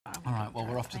All right, well,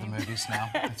 we're off to the movies now.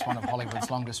 It's one of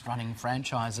Hollywood's longest-running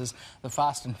franchises. The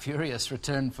Fast and Furious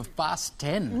return for Fast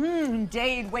 10.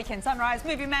 Indeed. Weekend Sunrise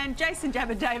movie man Jason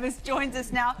Jabba Davis joins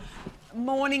us now.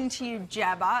 Morning to you,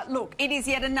 Jabba. Look, it is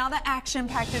yet another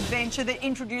action-packed adventure that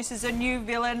introduces a new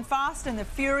villain, Fast and the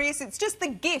Furious. It's just the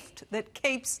gift that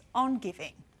keeps on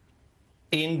giving.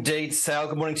 Indeed, Sal.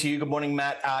 Good morning to you. Good morning,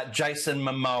 Matt. Jason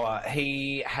Momoa,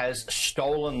 he has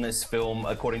stolen this film,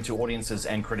 according to audiences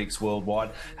and critics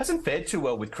worldwide. Hasn't fared too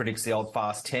well with critics, the old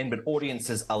Fast 10, but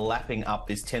audiences are lapping up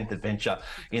this 10th adventure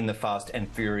in the Fast and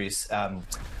Furious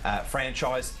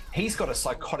franchise. He's got a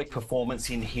psychotic performance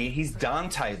in here. He's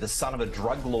Dante, the son of a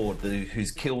drug lord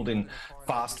who's killed in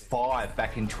Fast 5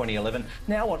 back in 2011.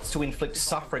 Now wants to inflict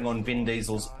suffering on Vin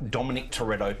Diesel's Dominic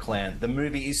Toretto clan. The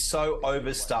movie is so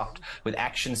overstuffed with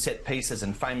action set pieces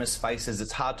and famous faces,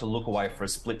 it's hard to look away for a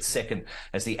split second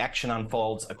as the action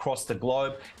unfolds across the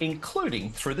globe,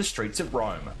 including through the streets of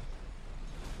Rome.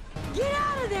 Get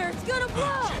out of there! It's gonna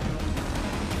blow!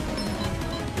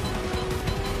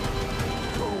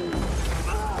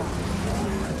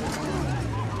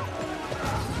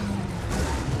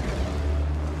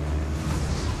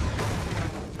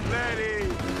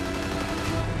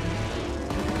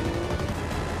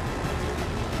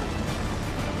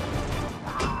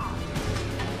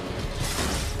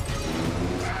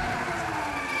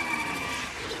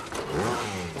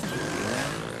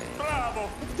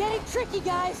 It's getting tricky,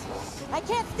 guys. I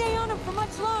can't stay on him for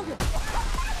much longer.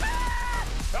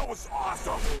 That was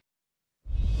awesome.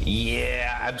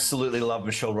 Yeah, absolutely love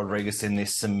Michelle Rodriguez in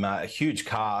this. Some huge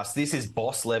cast. This is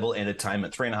boss-level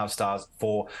entertainment. 3.5 stars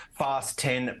for Fast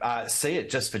 10. See it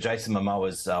just for Jason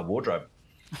Momoa's wardrobe.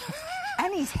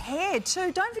 And his hair,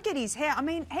 too. Don't forget his hair. I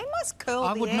mean, he must curl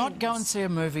I the would not ends. go and see a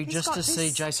movie He's just got to see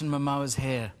this- Jason Momoa's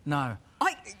hair. No.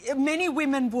 Many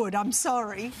women would, I'm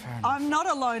sorry. I'm not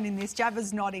alone in this.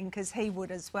 Jabba's nodding because he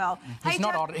would as well. He's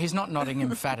not nodding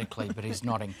emphatically, but he's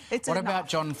nodding. What about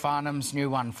John Farnham's new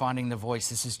one, Finding the Voice?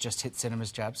 This has just hit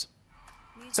cinemas, Jabs.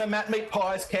 So, Matt, meet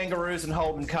pies, kangaroos and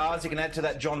Holden cars. You can add to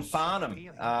that John Farnham,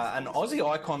 an Aussie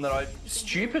icon that I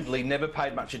stupidly never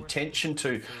paid much attention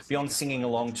to beyond singing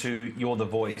along to You're the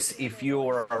Voice. If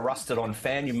you're a rusted-on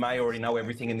fan, you may already know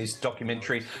everything in this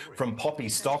documentary from Poppy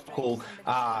Stockwell.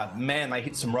 Man, they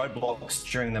hit some roadblocks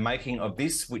during the making of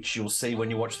this, which you'll see when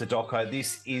you watch the doco.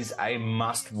 This is a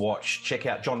must-watch. Check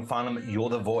out John Farnham, You're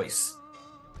the Voice.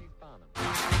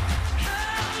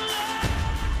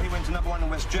 Went to #1 in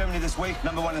West Germany this week,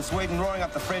 #1 in Sweden, roaring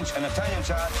up the French and Italian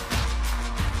charts.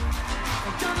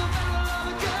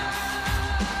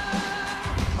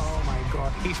 Oh my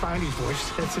God, he's found his voice.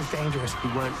 This is dangerous. He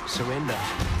won't surrender.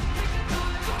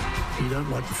 You don't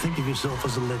like to think of yourself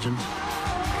as a legend,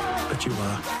 but you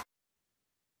are.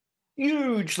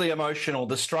 Hugely emotional.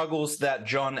 The struggles that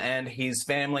John and his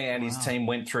family and his team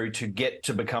went through to get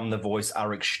to become The Voice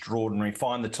are extraordinary.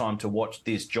 Find the time to watch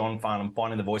this. John Farnham,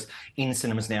 Finding the Voice, in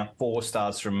cinemas now. 4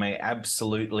 stars from me.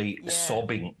 Absolutely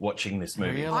sobbing watching this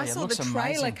movie. Really? I saw the trailer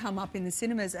amazing. come up in the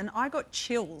cinemas and I got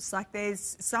chills. Like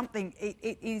there's something,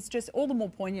 it is just all the more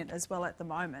poignant as well at the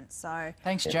moment. So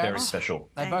Thanks, Jabs. Very special.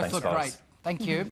 They both Thanks, look guys. great. Thank you.